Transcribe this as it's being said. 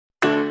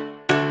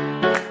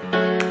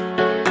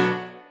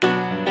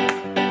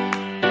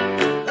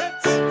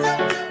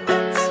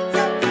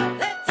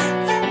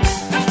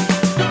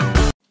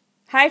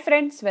Hi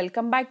friends,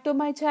 welcome back to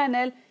my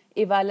channel.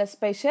 ఇవాళ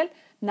special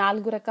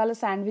 4 రకాల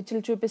శాండ్విచ్లు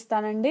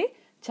చూపిస్తానండి.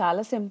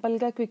 చాలా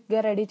సింపుల్గా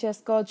క్విక్గా రెడీ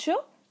చేసుకోవచ్చు.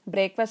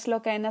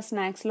 బ్రేక్ఫాస్ట్లోకైనా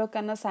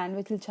స్నాక్స్లోకైనా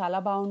శాండ్విచ్లు చాలా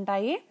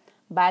బాగుంటాయి.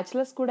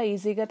 బ్యాచిలర్స్ కూడా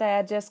ఈజీగా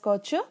తయారు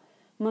చేసుకోవచ్చు.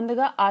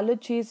 ముందుగా ఆలూ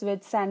చీజ్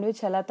వెజ్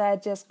శాండ్విచ్ ఎలా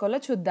తయారు చేసుకోవాలో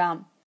చూద్దాం.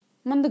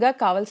 ముందుగా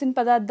కావలసిన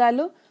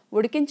పదార్థాలు: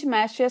 ఉడికించి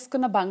మ్యాష్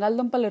చేసుకున్న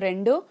బంగాళదుంపలు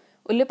 2,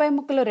 ఉల్లిపాయ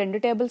ముక్కలు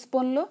 2 టేబుల్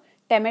స్పూన్లు,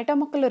 టమాటో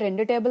ముక్కలు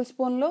 2 టేబుల్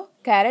స్పూన్లు,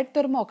 క్యారెట్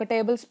తురుము 1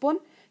 టేబుల్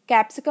స్పూన్,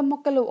 క్యాప్సికమ్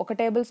ముక్కలు 1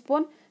 table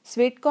spoon,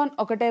 sweet corn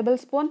 1 table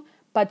spoon,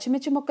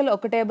 పచ్చిమిర్చి ముక్కలు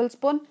 1 టేబుల్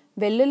స్పూన్,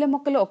 వెల్లుల్లి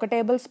ముక్కలు 1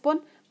 టేబుల్ స్పూన్,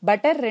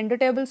 బటర్ 2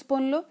 టేబుల్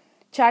స్పూన్లు,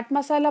 చాట్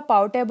మసాలా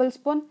 1/2 టేబుల్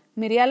స్పూన్,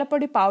 మిరియాల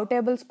పొడి 1/2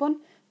 టేబుల్ స్పూన్,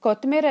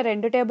 కొత్తిమీర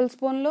 2 టేబుల్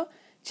స్పూన్లు,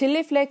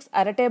 చిల్లీ ఫ్లేక్స్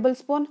 1/2 టేబుల్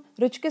స్పూన్,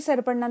 రుచికి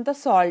సరిపడినంత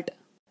సాల్ట్.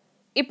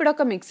 ఇప్పుడు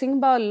ఒక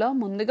మిక్సింగ్ బౌల్లో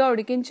ముందుగా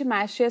ఉడికించి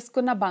మ్యాష్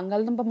చేసుకున్న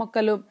బంగాళదుంప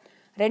ముక్కలు,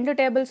 2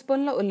 టేబుల్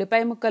స్పూన్ల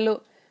ఉల్లిపాయ ముక్కలు,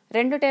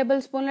 2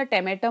 టేబుల్ స్పూన్ల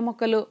టమాటో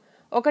ముక్కలు,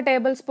 1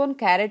 టేబుల్ స్పూన్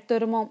క్యారెట్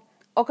తురుము,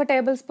 1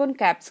 టేబుల్ స్పూన్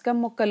క్యాప్సికమ్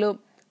ముక్కలు,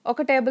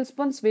 1 టేబుల్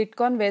స్పూన్ స్వీట్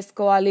కార్న్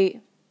వేసుకోవాలి.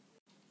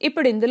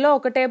 ఇప్పుడు ఇందులో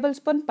 1 టేబుల్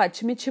స్పూన్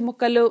పచ్చిమిర్చి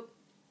ముక్కలు,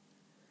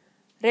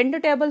 2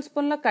 టేబుల్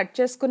స్పూన్ల కట్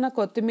చేసుకున్న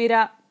కొత్తిమీర,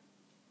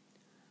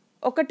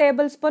 1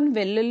 టేబుల్ స్పూన్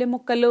వెల్లుల్లి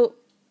ముక్కలు,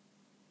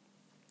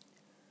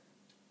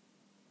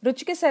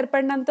 రుచికి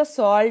సరిపడినంత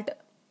సాల్ట్,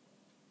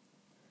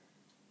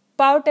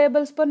 1/2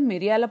 టేబుల్ స్పూన్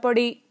మిరియాల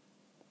పొడి,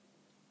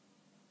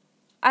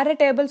 1/2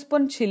 table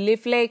spoon chilli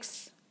flakes,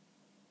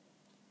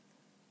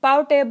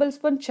 1/2 table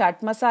spoon chaat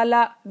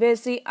masala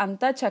వేసి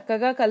అంతా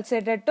చక్కగా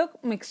కలిసేటట్టు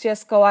మిక్స్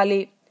చేసుకోవాలి.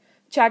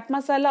 చాట్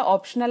మసాలా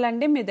ఆప్షనల్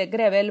అండి, మీ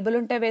దగ్గర అవైలబుల్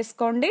ఉంటే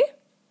వేసుకోండి.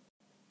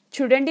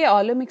 చూడండి,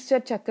 ఆలూ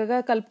మిక్స్చర్ చక్కగా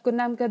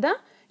కలుపుకున్నాం కదా.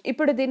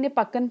 ఇప్పుడు దీన్ని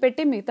పక్కన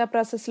పెట్టి మిగతా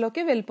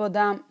ప్రాసెస్లోకి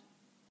వెళ్ళిపోదాం.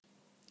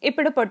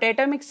 ఇప్పుడు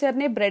పొటాటో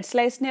మిక్స్చర్ని బ్రెడ్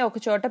స్లైస్ని ఒక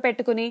చోట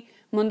పెట్టుకుని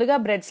ముందుగా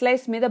బ్రెడ్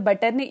స్లైస్ మీద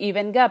బటర్ని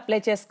ఈవెన్గా అప్లై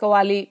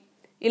చేసుకోవాలి.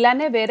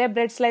 ఇలానే వేరే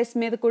బ్రెడ్ స్లైస్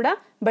మీద కూడా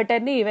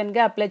బటర్ని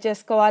ఈవెన్గా అప్లై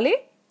చేసుకోవాలి.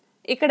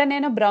 ఇక్కడ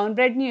నేను బ్రౌన్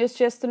బ్రెడ్ని యూజ్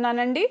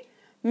చేస్తున్నానండి.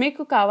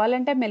 మీకు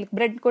కావాలంటే మిల్క్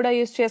బ్రెడ్ కూడా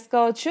యూజ్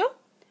చేసుకోవచ్చు.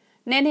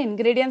 నేను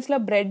ఇంగ్రీడియంట్స్లో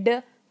బ్రెడ్,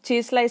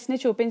 చీజ్ స్లైస్ని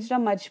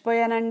చూపించడం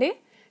మర్చిపోయానండి.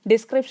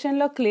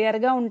 డిస్క్రిప్షన్లో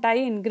క్లియర్గా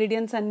ఉంటాయి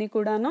ఇంగ్రీడియంట్స్ అన్నీ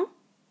కూడాను.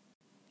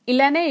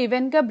 ఇలానే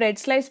ఈవెన్గా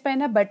బ్రెడ్ స్లైస్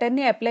పైన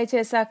బటర్ని అప్లై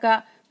చేశాక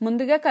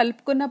ముందుగా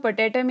కలుపుకున్న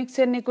పొటాటో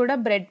మిక్చర్ని కూడా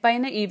బ్రెడ్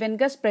పైన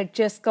ఈవెన్గా స్ప్రెడ్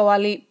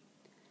చేసుకోవాలి.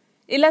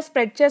 ఇలా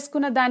స్ప్రెడ్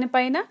చేసుకున్న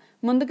దానిపైన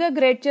ముందుగా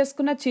గ్రేట్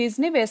చేసుకున్న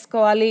చీజ్ని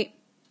వేసుకోవాలి.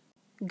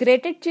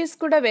 గ్రేటెడ్ చీజ్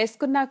కూడా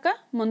వేసుకున్నాక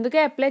ముందుగా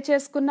అప్లై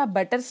చేసుకున్న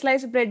బటర్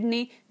స్లైస్ బ్రెడ్ని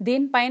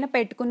దీనిపైన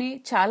పెట్టుకుని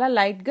చాలా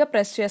లైట్గా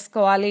ప్రెస్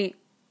చేసుకోవాలి.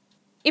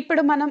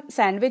 ఇప్పుడు మనం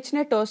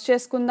శాండ్విచ్ని టోస్ట్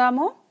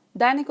చేసుకుందాము.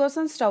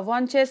 దానికోసం స్టవ్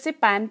ఆన్ చేసి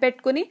ప్యాన్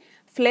పెట్టుకుని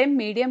ఫ్లేమ్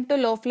మీడియం టు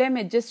లో ఫ్లేమ్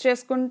అడ్జస్ట్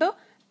చేసుకుంటూ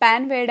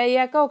ప్యాన్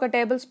వేడయ్యాక 1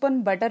 టేబుల్ స్పూన్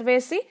బటర్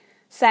వేసి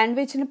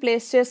శాండ్విచ్ని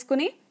ప్లేస్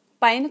చేసుకుని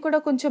పైన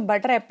కూడా కొంచెం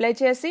బటర్ అప్లై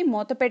చేసి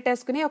మూత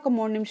పెట్టేసుకుని ఒక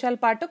 3 నిమిషాల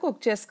పాటు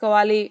కుక్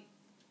చేసుకోవాలి.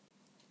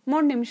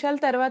 3 నిమిషాల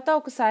తర్వాత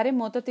ఒకసారి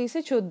మూత తీసి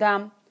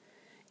చూద్దాం.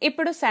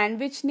 ఇప్పుడు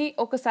శాండ్విచ్ని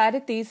ఒకసారి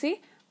తీసి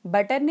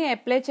బటర్ని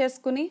అప్లై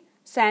చేసుకుని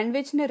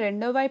శాండ్విచ్ని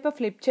రెండో వైపు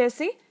ఫ్లిప్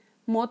చేసి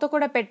మూత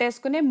కూడా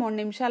పెట్టేసుకుని 3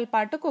 నిమిషాల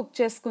పాటు కుక్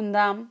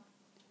చేసుకుందాం.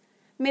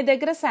 మీ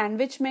దగ్గర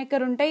శాండ్విచ్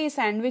మేకర్ ఉంటే ఈ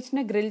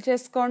శాండ్విచ్ని గ్రిల్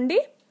చేసుకోండి.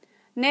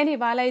 నేను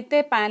ఇవాళ అయితే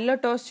ప్యాన్లో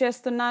టోస్ట్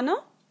చేస్తున్నాను.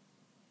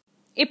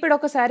 ఇప్పుడు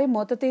ఒకసారి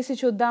మూత తీసి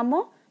చూద్దాము.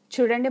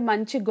 చూడండి,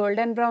 మంచి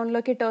గోల్డెన్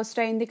బ్రౌన్లోకి టోస్ట్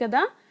అయింది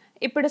కదా.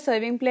 ఇప్పుడు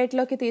సర్వింగ్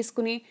ప్లేట్లోకి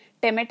తీసుకుని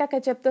టమాటా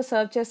కెచప్తో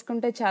సర్వ్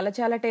చేసుకుంటే చాలా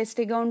చాలా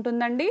టేస్టీగా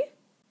ఉంటుందండి.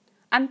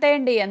 అంతే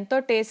అండి, ఎంతో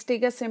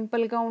టేస్టీగా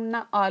సింపుల్గా ఉన్న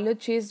aloo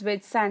cheese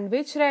veg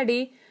sandwich ready.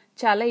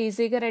 చాలా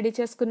ఈజీగా రెడీ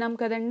చేసుకున్నాం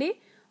కదండి.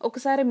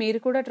 ఒకసారి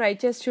మీరు కూడా ట్రై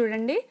చేసి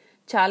చూడండి,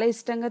 చాలా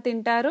ఇష్టంగా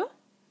తింటారు.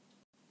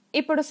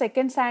 ఇప్పుడు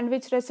second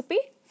sandwich recipe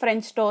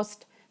French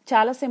toast.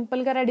 చాలా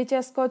సింపుల్గా రెడీ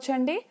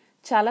చేసుకోవచ్చండి.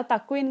 చాలా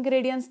తక్కువ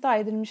ఇంగ్రీడియంట్స్తో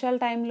 5 నిమిషాల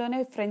టైంలోనే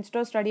ఫ్రెంచ్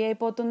టోస్ట్ రెడీ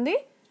అయిపోతుంది.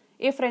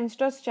 ఈ ఫ్రెంచ్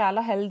టోస్ట్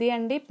చాలా హెల్దీ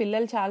అండి,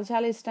 పిల్లలు చాలా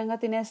చాలా ఇష్టంగా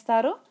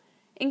తినేస్తారు.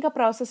 ఇంకా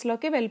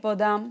ప్రాసెస్లోకి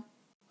వెళ్ళిపోదాం.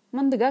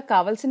 ముందుగా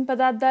కావలసిన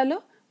పదార్థాలు: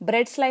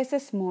 బ్రెడ్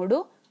స్లైసెస్ 3,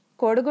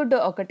 కోడిగుడ్డు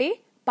 1,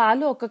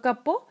 పాలు 1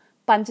 కప్పు,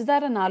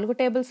 పంచదార 4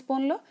 టేబుల్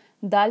స్పూన్లు,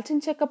 దాల్చిన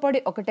చెక్క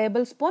పొడి 1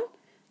 టేబుల్ స్పూన్.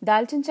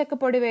 దాల్చిన చెక్క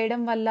పొడి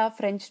వేయడం వల్ల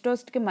ఫ్రెంచ్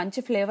టోస్ట్కి మంచి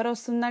ఫ్లేవర్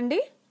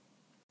వస్తుందండి.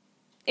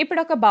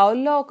 ఇప్పుడు ఒక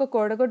బౌల్లో ఒక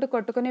కోడిగుడ్డు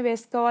కొట్టుకుని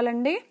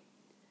వేసుకోవాలండి.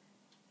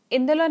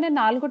 ఇందులోనే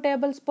 4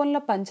 టేబుల్ స్పూన్ల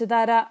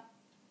పంచదార,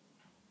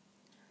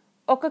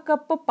 1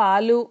 కప్పు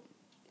పాలు,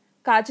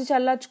 కాచి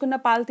చల్లార్చుకున్న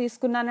పాలు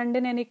తీసుకున్నానండి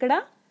నేను ఇక్కడ,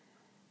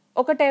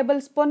 1 టేబుల్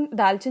స్పూన్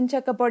దాల్చిన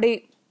చెక్క పొడి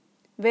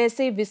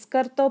వేసి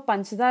విస్కర్తో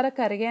పంచదార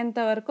కరిగేంత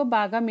వరకు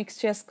బాగా మిక్స్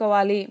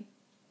చేసుకోవాలి.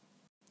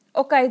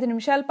 ఒక 5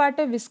 నిమిషాల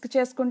పాటు విస్క్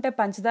చేసుకుంటే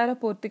పంచదార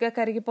పూర్తిగా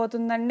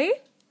కరిగిపోతుందండి.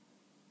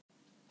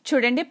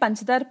 చూడండి,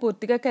 పంచదార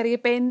పూర్తిగా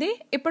కరిగిపోయింది.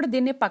 ఇప్పుడు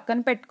దీన్ని పక్కన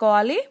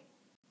పెట్టుకోవాలి.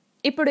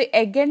 ఇప్పుడు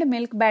ఎగ్ అండ్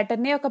మిల్క్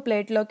బ్యాటర్ని ఒక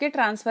ప్లేట్లోకి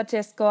ట్రాన్స్ఫర్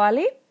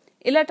చేసుకోవాలి.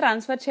 ఇలా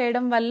ట్రాన్స్ఫర్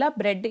చేయడం వల్ల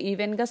బ్రెడ్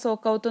ఈవెన్గా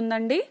సోక్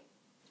అవుతుందండి.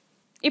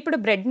 ఇప్పుడు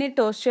బ్రెడ్ని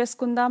టోస్ట్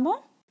చేసుకుందాము.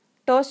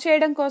 టోస్ట్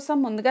చేయడం కోసం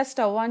ముందుగా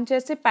స్టవ్ ఆన్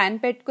చేసి ప్యాన్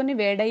పెట్టుకుని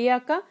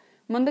వేడయ్యాక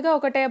ముందుగా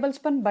 1 టేబుల్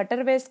స్పూన్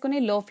బటర్ వేసుకుని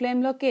లో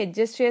ఫ్లేమ్లోకి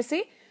అడ్జస్ట్ చేసి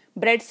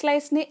బ్రెడ్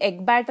స్లైస్ని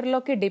ఎగ్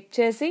బ్యాటర్లోకి డిప్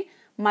చేసి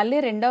మళ్ళీ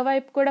రెండో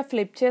వైపు కూడా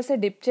ఫ్లిప్ చేసి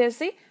డిప్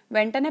చేసి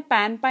వెంటనే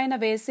ప్యాన్ పైన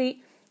వేసి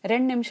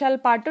 2 నిమిషాల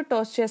పాటు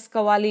టోస్ట్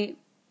చేసుకోవాలి.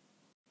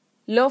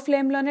 లో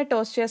ఫ్లేమ్లోనే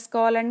టోస్ట్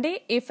చేసుకోవాలండి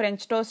ఈ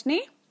ఫ్రెంచ్ టోస్ట్ని.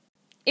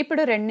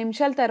 ఇప్పుడు 2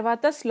 నిమిషాల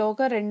తర్వాత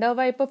స్లోగా రెండో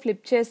వైపు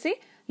ఫ్లిప్ చేసి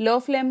లో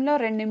ఫ్లేమ్లో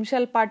 2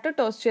 నిమిషాల పాటు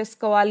టోస్ట్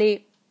చేసుకోవాలి.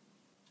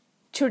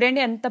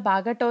 చూడండి ఎంత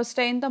బాగా టోస్ట్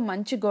అయిందో,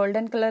 మంచి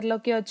గోల్డెన్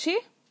కలర్లోకి వచ్చి.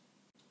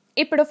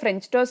 ఇప్పుడు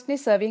ఫ్రెంచ్ టోస్ట్ని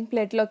సర్వింగ్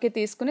ప్లేట్లోకి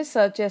తీసుకుని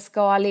సర్వ్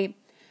చేసుకోవాలి.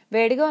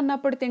 వేడిగా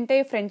ఉన్నప్పుడు తింటే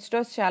ఈ ఫ్రెంచ్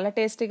టోస్ట్ చాలా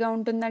టేస్టీగా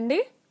ఉంటుందండి.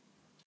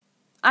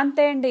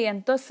 అంతే అండి,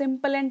 ఎంతో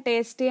simple and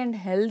tasty and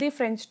healthy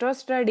French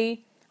toast ready.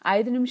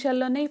 5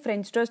 నిమిషాల్లోనే ఈ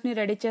ఫ్రెంచ్ టోస్ట్ని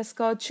రెడీ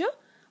చేసుకోవచ్చు.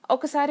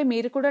 ఒకసారి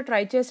మీరు కూడా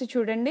ట్రై చేసి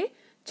చూడండి,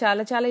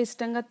 చాలా చాలా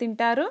ఇష్టంగా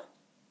తింటారు.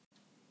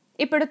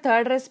 ఇప్పుడు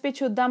థర్డ్ రెసిపీ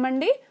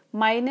చూద్దామండి.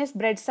 Mayonnaise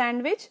bread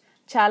sandwich.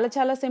 చాలా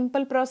చాలా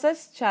సింపుల్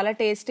ప్రాసెస్, చాలా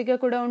టేస్టీగా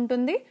కూడా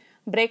ఉంటుంది.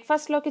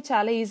 బ్రేక్ఫాస్ట్లోకి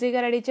చాలా ఈజీగా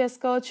రెడీ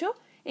చేసుకోవచ్చు.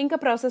 ఇంకా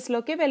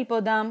ప్రాసెస్లోకి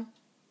వెళ్ళిపోదాం.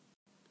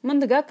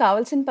 ముందుగా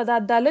కావాల్సిన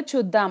పదార్థాలు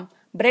చూద్దాం.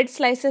 బ్రెడ్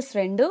స్లైసెస్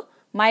 2,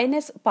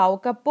 మయోనైస్ 1/2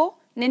 కప్పు,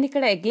 నేను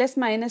ఇక్కడ ఎగ్లెస్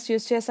మయోనైస్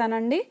యూస్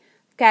చేశానండి.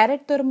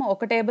 క్యారెట్ తురుము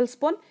 1 టేబుల్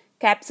స్పూన్,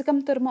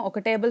 క్యాప్సికమ్ తురుము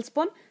 1 table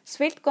spoon,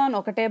 sweet corn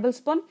 1 table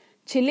spoon,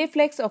 chilli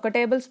flakes 1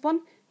 table spoon,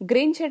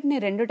 green chutney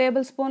 2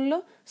 table స్పూన్లు,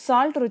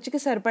 సాల్ట్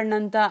రుచికి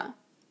సరిపడినంత.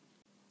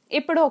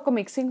 ఇప్పుడు ఒక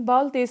మిక్సింగ్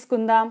బౌల్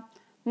తీసుకుందాం.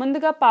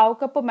 ముందుగా 1/2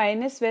 కప్పు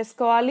మయోనైస్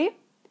వేసుకోవాలి.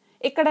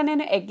 ఇక్కడ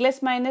నేను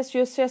ఎగ్లెస్ మయోనైస్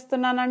యూస్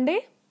చేస్తున్నానండి.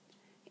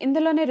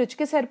 ఇందులోనే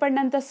రుచికి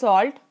సరిపడినంత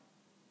సాల్ట్,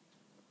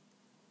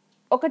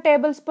 1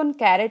 టేబుల్ స్పూన్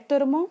క్యారెట్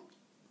తురుము,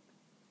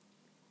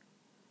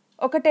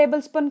 1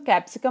 టేబుల్ స్పూన్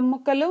క్యాప్సికమ్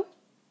ముక్కలు,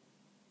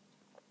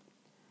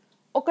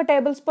 1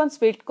 టేబుల్ స్పూన్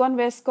స్వీట్ కార్న్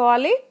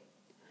వేసుకోవాలి.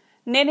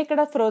 నేను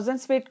ఇక్కడ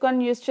ఫ్రోజన్ స్వీట్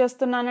కార్న్ యూస్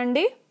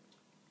చేస్తున్నానండి.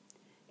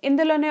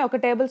 ఇందులోనే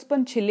 1 టేబుల్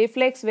స్పూన్ చిల్లీ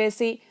ఫ్లేక్స్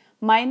వేసి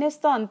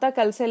మయోనైస్తో అంతా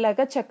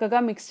కలిసేలాగా చక్కగా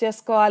మిక్స్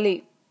చేసుకోవాలి.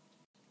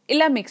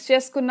 ఇలా మిక్స్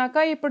చేసుకున్నాక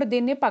ఇప్పుడు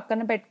దీన్ని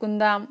పక్కన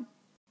పెట్టుకుందాం.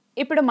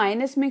 ఇప్పుడు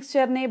మయోనైస్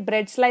మిక్స్చర్ని,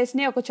 బ్రెడ్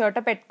స్లైస్ని ఒక చోట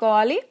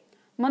పెట్టుకోవాలి.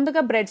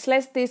 ముందుగా బ్రెడ్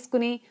స్లైస్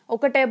తీసుకుని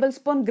 1 టేబుల్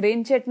స్పూన్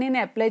గ్రీన్ చట్నీని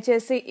అప్లై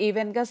చేసి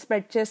ఈవెన్గా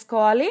స్ప్రెడ్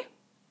చేసుకోవాలి.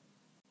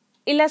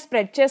 ఇలా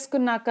స్ప్రెడ్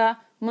చేసుకున్నాక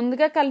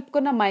ముందుగా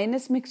కలుపుకున్న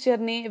మయోనైస్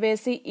మిక్స్చర్ని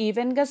వేసి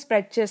ఈవెన్గా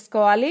స్ప్రెడ్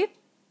చేసుకోవాలి.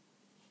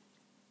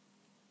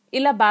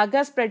 ఇలా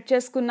బాగా స్ప్రెడ్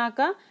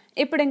చేసుకున్నాక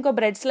ఇప్పుడు ఇంకో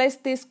బ్రెడ్ స్లైస్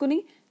తీసుకుని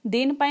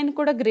దీనిపైన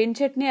కూడా గ్రీన్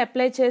చట్నీ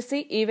అప్లై చేసి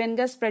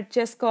ఈవెన్గా స్ప్రెడ్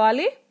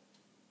చేసుకోవాలి.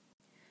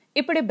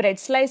 ఇప్పుడు ఈ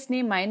బ్రెడ్ స్లైస్ని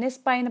మయోనైస్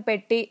పైన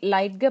పెట్టి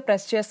లైట్గా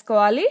ప్రెస్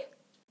చేసుకోవాలి.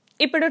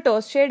 ఇప్పుడు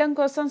టోస్ట్ చేయడం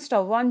కోసం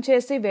స్టవ్ ఆన్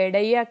చేసి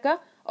వేడయ్యాక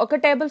 1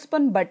 టేబుల్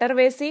స్పూన్ బటర్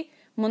వేసి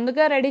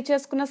ముందుగా రెడీ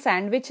చేసుకున్న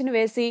శాండ్విచ్ని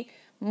వేసి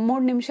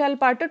 3 నిమిషాల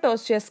పాటు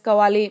టోస్ట్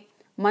చేసుకోవాలి.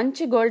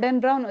 మంచి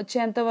గోల్డెన్ బ్రౌన్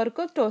వచ్చేంత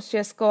వరకు టోస్ట్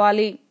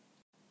చేసుకోవాలి.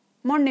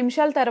 3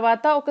 నిమిషాల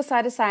తర్వాత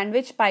ఒకసారి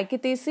శాండ్విచ్ పైకి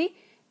తీసి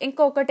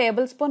ఇంకొక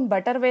టేబుల్ స్పూన్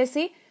బటర్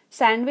వేసి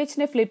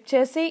శాండ్విచ్ని ఫ్లిప్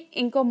చేసి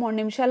ఇంకో 3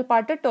 నిమిషాల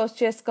పాటు టోస్ట్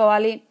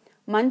చేసుకోవాలి.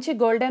 మంచి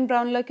గోల్డెన్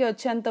బ్రౌన్లోకి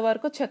వచ్చేంత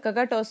వరకు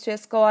చక్కగా టోస్ట్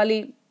చేసుకోవాలి.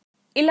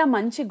 ఇలా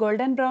మంచి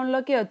గోల్డెన్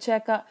బ్రౌన్లోకి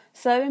వచ్చాక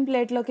సర్వింగ్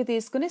ప్లేట్లోకి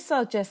తీసుకుని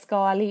సర్వ్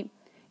చేసుకోవాలి.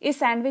 ఈ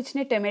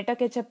శాండ్విచ్ని టొమాటో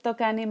కెచప్తో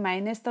కానీ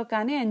మైనస్తో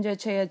కానీ ఎంజాయ్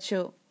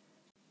చేయొచ్చు.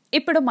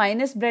 ఇప్పుడు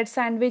మైనస్ బ్రెడ్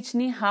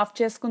శాండ్విచ్ని హాఫ్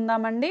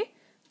చేసుకుందామండి.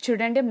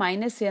 చూడండి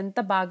మైనస్ ఎంత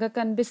బాగా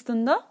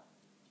కనిపిస్తుందో.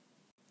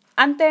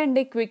 అంతే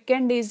అండి, quick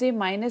and easy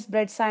minus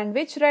bread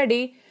sandwich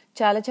ready.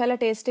 చాలా చాలా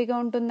టేస్టీగా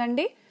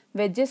ఉంటుందండి.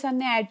 వెజ్జెస్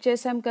అన్నీ యాడ్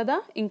చేసాం కదా,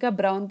 ఇంకా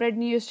బ్రౌన్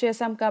బ్రెడ్ని యూస్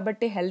చేసాం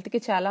కాబట్టి హెల్త్కి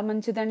చాలా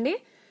మంచిదండి.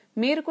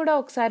 మీరు కూడా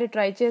ఒకసారి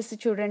ట్రై చేసి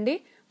చూడండి,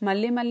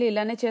 మళ్ళీ మళ్ళీ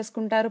ఇలానే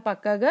చేసుకుంటారు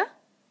పక్కాగా.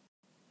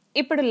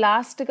 ఇప్పుడు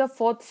లాస్ట్గా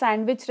 4th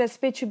శాండ్విచ్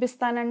రెసిపీ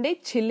చూపిస్తానండి.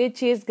 Chilli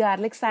cheese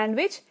garlic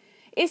sandwich.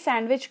 ఈ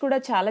శాండ్విచ్ కూడా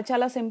చాలా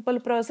చాలా సింపుల్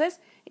ప్రాసెస్,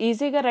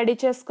 ఈజీగా రెడీ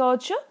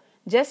చేసుకోవచ్చు.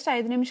 జస్ట్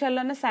 5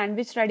 నిమిషాల్లోనే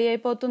శాండ్విచ్ రెడీ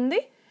అయిపోతుంది.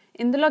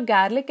 ఇందులో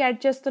గార్లిక్ యాడ్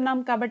చేస్తున్నాం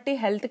కాబట్టి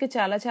హెల్త్కి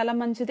చాలా చాలా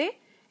మంచిది.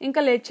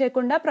 ఇంకా లేట్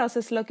చేయకుండా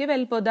ప్రాసెస్లోకి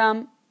వెళ్ళిపోదాం.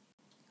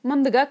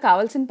 ముందుగా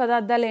కావాల్సిన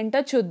పదార్థాలు ఏంటో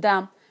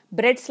చూద్దాం.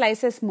 Bread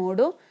slices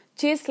 3,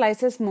 cheese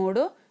slices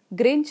 3,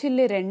 green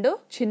chilli 2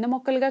 చిన్న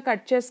ముక్కలుగా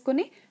కట్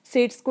చేసుకుని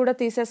సీడ్స్ కూడా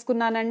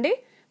తీసేసుకున్నానండి.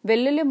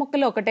 వెల్లుల్లి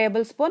ముక్కలు 1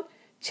 table spoon,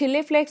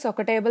 chilli flakes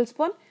 1 table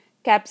spoon,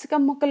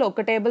 capsicum ముక్కలు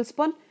 1 టేబుల్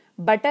స్పూన్,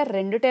 బటర్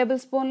 2 టేబుల్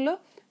స్పూన్లు,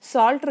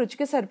 సాల్ట్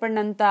రుచికి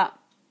సరిపడినంత.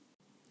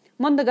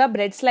 ముందుగా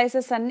బ్రెడ్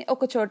స్లైసెస్ అన్ని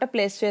ఒక చోట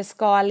ప్లేస్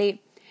చేసుకోవాలి.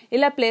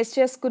 ఇలా ప్లేస్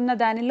చేసుకున్న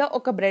దానిలో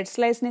ఒక బ్రెడ్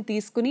స్లైస్ని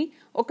తీసుకుని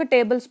 1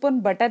 టేబుల్ స్పూన్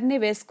బటర్ని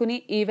వేసుకుని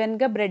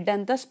ఈవెన్గా బ్రెడ్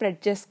అంతా స్ప్రెడ్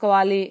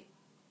చేసుకోవాలి.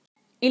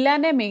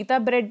 ఇలానే మిగతా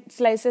బ్రెడ్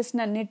స్లైసెస్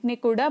అన్నిటినీ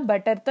కూడా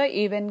బటర్తో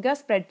ఈవెన్గా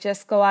స్ప్రెడ్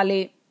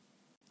చేసుకోవాలి.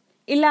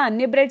 ఇలా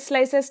అన్ని బ్రెడ్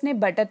స్లైసెస్ని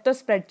బటర్తో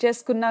స్ప్రెడ్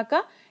చేసుకున్నాక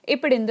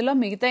ఇప్పుడు ఇందులో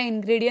మిగతా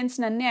ఇంగ్రీడియంట్స్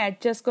అన్ని యాడ్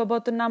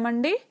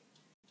చేసుకోబోతున్నామండి.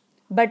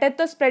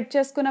 బటర్తో స్ప్రెడ్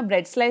చేసుకున్న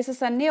బ్రెడ్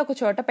స్లైసెస్ అన్ని ఒక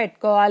చోట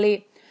పెట్టుకోవాలి.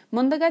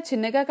 ముందుగా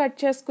చిన్నగా కట్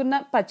చేసుకున్న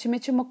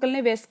పచ్చిమిర్చి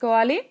ముక్కల్ని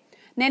వేసుకోవాలి.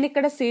 నేను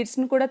ఇక్కడ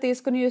సీడ్స్ని కూడా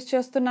తీసుకుని యూస్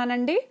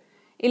చేస్తున్నానండి.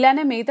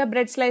 ఇలానే మిగతా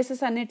బ్రెడ్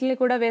స్లైసెస్ అన్నిటిని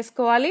కూడా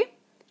వేసుకోవాలి.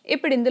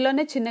 ఇప్పుడు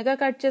ఇందులోనే చిన్నగా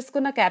కట్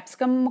చేసుకున్న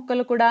క్యాప్సికమ్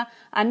ముక్కలు కూడా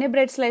అన్ని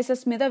బ్రెడ్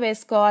స్లైసెస్ మీద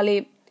వేసుకోవాలి.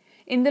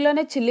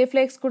 ఇందులోనే చిల్లీ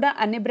ఫ్లేక్స్ కూడా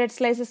అన్ని బ్రెడ్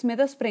స్లైసెస్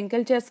మీద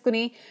స్ప్రింకిల్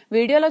చేసుకుని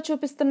వీడియోలో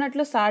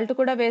చూపిస్తున్నట్లు సాల్ట్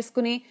కూడా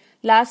వేసుకుని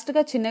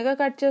లాస్ట్గా చిన్నగా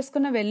కట్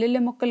చేసుకున్న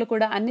వెల్లుల్లి ముక్కలు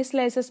కూడా అన్ని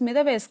స్లైసెస్ మీద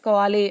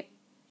వేసుకోవాలి.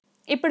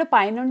 ఇప్పుడు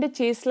పైనుండి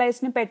చీజ్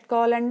స్లైస్ని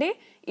పెట్టుకోవాలండి.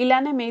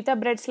 ఇలానే మిగతా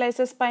బ్రెడ్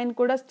స్లైసెస్ పైన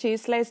కూడా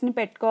చీజ్ స్లైస్ని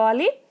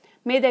పెట్టుకోవాలి.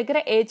 మీ దగ్గర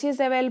ఏ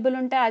చీజ్ అవైలబుల్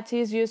ఉంటే ఆ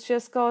చీజ్ యూస్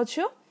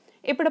చేసుకోవచ్చు.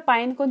 ఇప్పుడు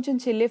పైన కొంచెం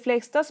చిల్లీ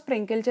ఫ్లేక్స్తో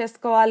స్ప్రింకిల్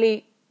చేసుకోవాలి.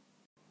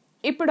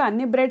 ఇప్పుడు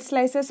అన్ని బ్రెడ్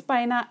స్లైసెస్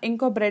పైన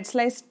ఇంకో బ్రెడ్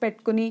స్లైస్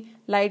పెట్టుకుని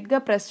లైట్గా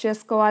ప్రెస్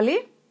చేసుకోవాలి.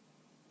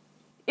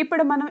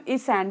 ఇప్పుడు మనం ఈ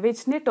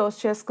శాండ్విచ్ని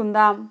టోస్ట్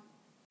చేసుకుందాం.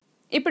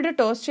 ఇప్పుడు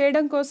టోస్ట్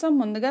చేయడం కోసం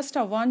ముందుగా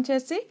స్టవ్ ఆన్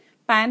చేసి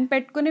ప్యాన్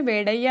పెట్టుకుని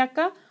వేడయ్యాక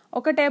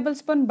 1 టేబుల్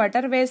స్పూన్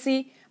బటర్ వేసి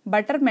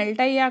బటర్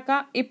మెల్ట్ అయ్యాక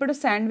ఇప్పుడు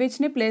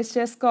శాండ్విచ్ని ప్లేస్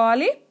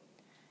చేసుకోవాలి.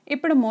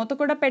 ఇప్పుడు మూత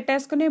కూడా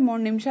పెట్టేసుకుని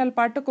 3 నిమిషాల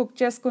పాటు కుక్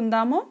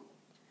చేసుకుందాము.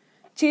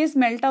 చీజ్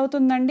మెల్ట్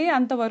అవుతుందండి,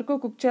 అంతవరకు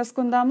కుక్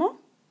చేసుకుందాము.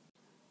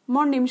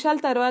 3 నిమిషాల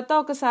తర్వాత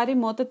ఒకసారి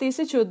మూత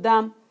తీసి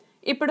చూద్దాం.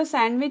 ఇప్పుడు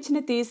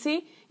శాండ్విచ్ని తీసి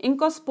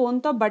ఇంకో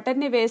స్పూన్తో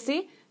బటర్ని వేసి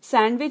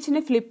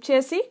శాండ్విచ్ని ఫ్లిప్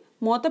చేసి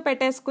మూత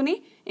పెట్టేసుకుని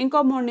ఇంకో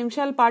 3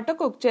 నిమిషాల పాటు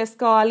కుక్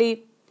చేసుకోవాలి.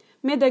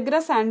 మీ దగ్గర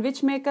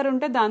శాండ్విచ్ మేకర్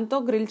ఉంటే దాంతో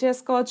గ్రిల్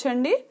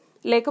చేసుకోవచ్చండి,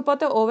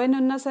 లేకపోతే ఓవెన్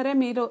ఉన్నా సరే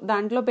మీరు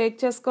దాంట్లో బేక్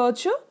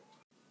చేసుకోవచ్చు.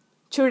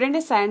 చూడండి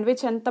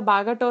శాండ్విచ్ ఎంత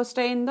బాగా టోస్ట్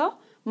అయిందో,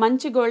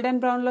 మంచి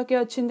గోల్డెన్ బ్రౌన్లోకి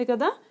వచ్చింది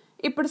కదా.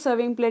 ఇప్పుడు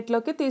సర్వింగ్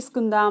ప్లేట్లోకి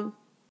తీసుకుందాం.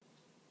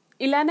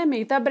 ఇలానే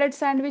మిగతా బ్రెడ్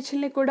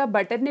శాండ్విచ్ని కూడా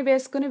బటర్ని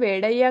వేసుకుని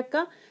వేడయ్యాక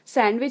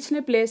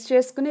శాండ్విచ్ని ప్లేస్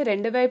చేసుకుని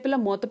 2 వైపులా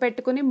మూత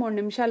పెట్టుకుని 3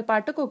 నిమిషాల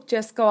పాటు కుక్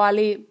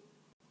చేసుకోవాలి.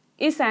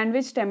 ఈ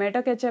శాండ్విచ్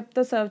టమాటో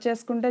కెచప్తో సర్వ్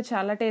చేసుకుంటే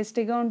చాలా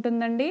టేస్టీగా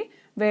ఉంటుందండి.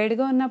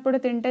 వేడిగా ఉన్నప్పుడు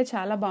తింటే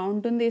చాలా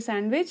బాగుంటుంది ఈ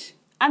శాండ్విచ్.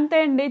 అంతే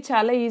అండి,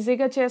 చాలా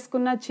ఈజీగా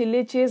చేసుకున్న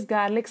chilli cheese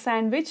garlic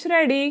sandwich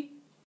ready.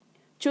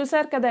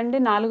 చూసారు కదండి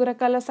 4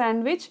 రకాల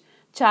శాండ్విచ్.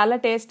 చాలా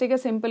టేస్టీగా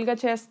సింపుల్గా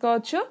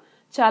చేసుకోవచ్చు,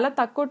 చాలా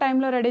తక్కువ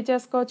టైంలో రెడీ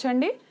చేసుకోవచ్చు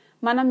అండి.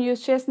 మనం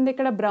యూజ్ చేసింది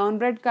ఇక్కడ బ్రౌన్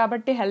బ్రెడ్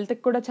కాబట్టి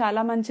హెల్త్కి కూడా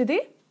చాలా మంచిది.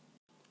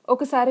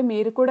 ఒకసారి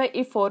మీరు కూడా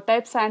ఈ 4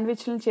 టైప్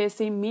శాండ్విచ్లు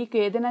చేసి మీకు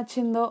ఏది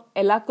నచ్చిందో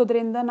ఎలా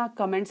కుదిరిందో నాకు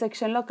కమెంట్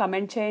సెక్షన్లో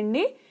కమెంట్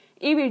చేయండి.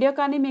 ఈ వీడియో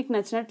కానీ మీకు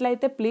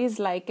నచ్చినట్లయితే please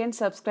like and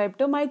subscribe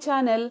to my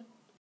channel.